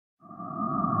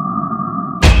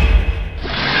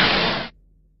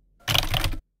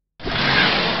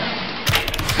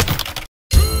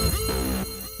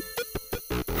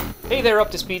Hey there,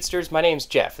 Up to Speedsters, my name's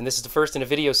Jeff, and this is the first in a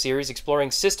video series exploring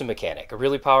System Mechanic, a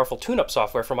really powerful tune-up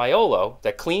software from Iolo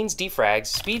that cleans, defrags,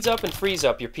 speeds up, and frees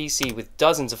up your PC with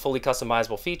dozens of fully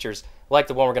customizable features like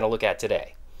the one we're going to look at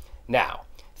today. Now,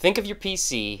 think of your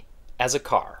PC as a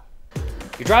car.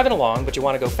 You're driving along, but you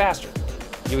want to go faster.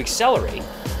 You accelerate,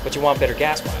 but you want better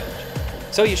gas mileage.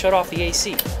 So you shut off the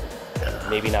AC.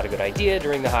 Maybe not a good idea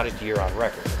during the hottest year on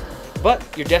record. But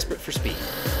you're desperate for speed.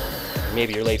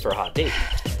 Maybe you're late for a hot date.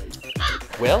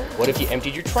 Well, what if you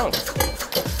emptied your trunk?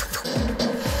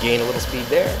 Gain a little speed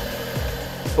there.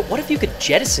 But what if you could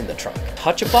jettison the trunk,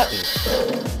 touch a button,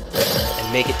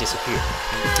 and make it disappear?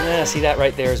 See, that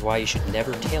right there is why you should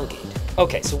never tailgate.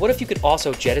 Okay, so what if you could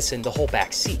also jettison the whole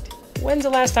back seat? When's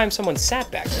the last time someone sat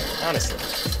back there, honestly?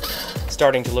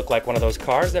 Starting to look like one of those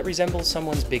cars that resembles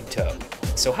someone's big toe.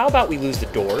 So how about we lose the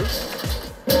doors,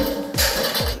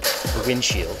 the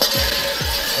windshield,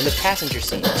 and the passenger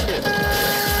seat too?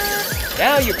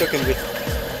 Now you're cooking with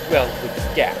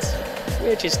gas,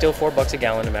 which is still $4 a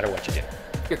gallon no matter what you do.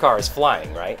 Your car is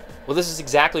flying, right? Well, this is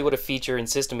exactly what a feature in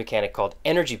System Mechanic called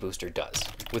EnergyBooster does.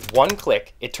 With one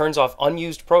click, it turns off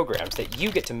unused programs that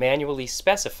you get to manually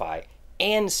specify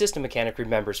and System Mechanic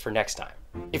remembers for next time.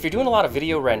 If you're doing a lot of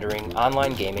video rendering,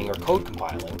 online gaming, or code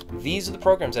compiling, these are the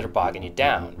programs that are bogging you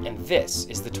down, and this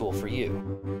is the tool for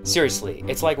you. Seriously,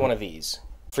 it's like one of these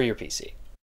for your PC.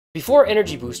 Before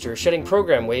EnergyBooster, shedding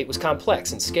program weight was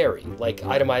complex and scary, like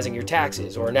itemizing your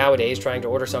taxes, or nowadays trying to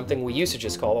order something we used to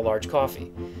just call a large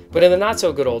coffee. But in the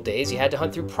not-so-good old days, you had to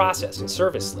hunt through process and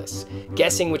service lists,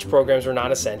 guessing which programs were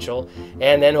non-essential,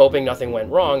 and then hoping nothing went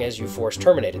wrong as you force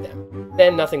terminated them.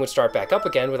 Then nothing would start back up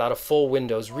again without a full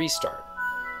Windows restart.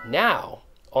 Now,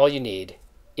 all you need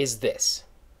is this.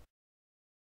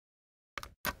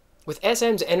 With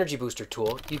SM's EnergyBooster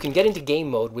tool, you can get into game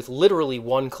mode with literally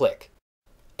one click,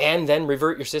 and then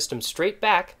revert your system straight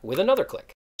back with another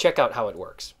click. Check out how it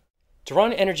works. To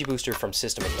run EnergyBooster from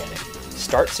System Mechanic,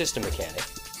 start System Mechanic,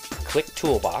 click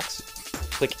Toolbox,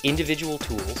 click Individual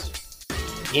Tools,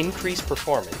 Increase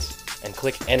Performance, and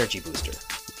click EnergyBooster.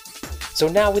 So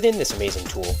now within this amazing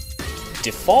tool,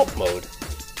 Default Mode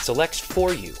selects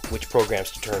for you which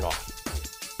programs to turn off.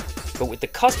 But with the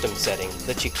custom setting,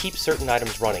 lets you keep certain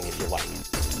items running if you like.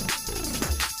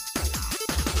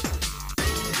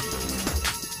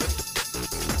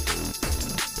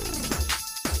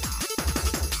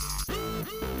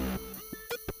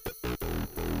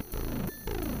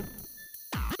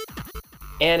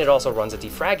 And it also runs a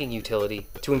defragging utility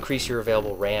to increase your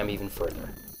available RAM even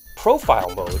further. Profile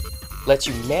mode lets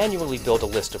you manually build a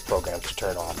list of programs to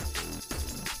turn off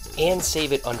and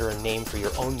save it under a name for your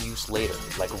own use later,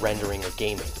 like rendering or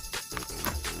gaming.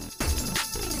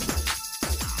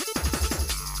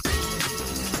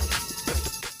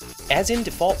 As in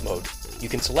default mode, you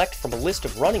can select from a list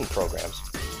of running programs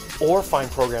or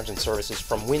find programs and services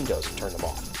from Windows and turn them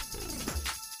off.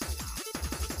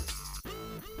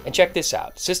 And check this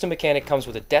out, System Mechanic comes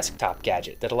with a desktop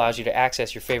gadget that allows you to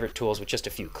access your favorite tools with just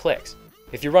a few clicks.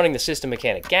 If you're running the System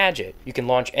Mechanic gadget, you can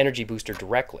launch EnergyBooster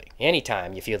directly,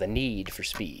 anytime you feel the need for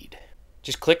speed.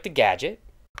 Just click the gadget,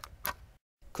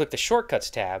 click the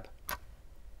Shortcuts tab,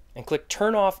 and click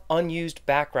Turn Off Unused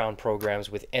Background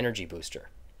Programs with EnergyBooster.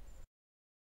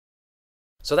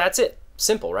 So that's it.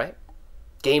 Simple, right?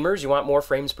 Gamers, you want more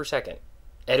frames per second.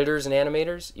 Editors and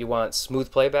animators, you want smooth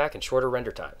playback and shorter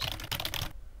render times.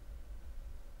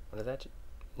 What did that do?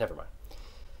 Never mind.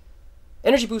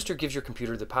 EnergyBooster gives your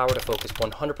computer the power to focus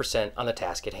 100% on the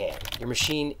task at hand. Your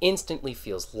machine instantly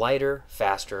feels lighter,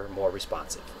 faster, more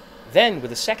responsive. Then,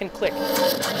 with a second click,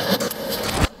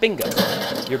 bingo,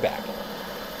 you're back.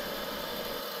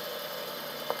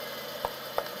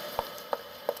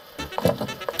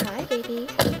 Hi, baby.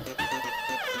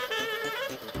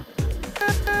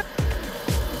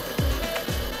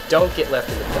 Don't get left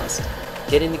in the dust.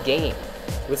 Get in the game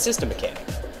with System Mechanic.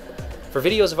 For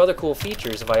videos of other cool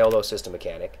features of Iolo System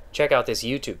Mechanic, check out this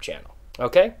YouTube channel,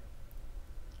 okay?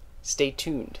 Stay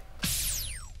tuned.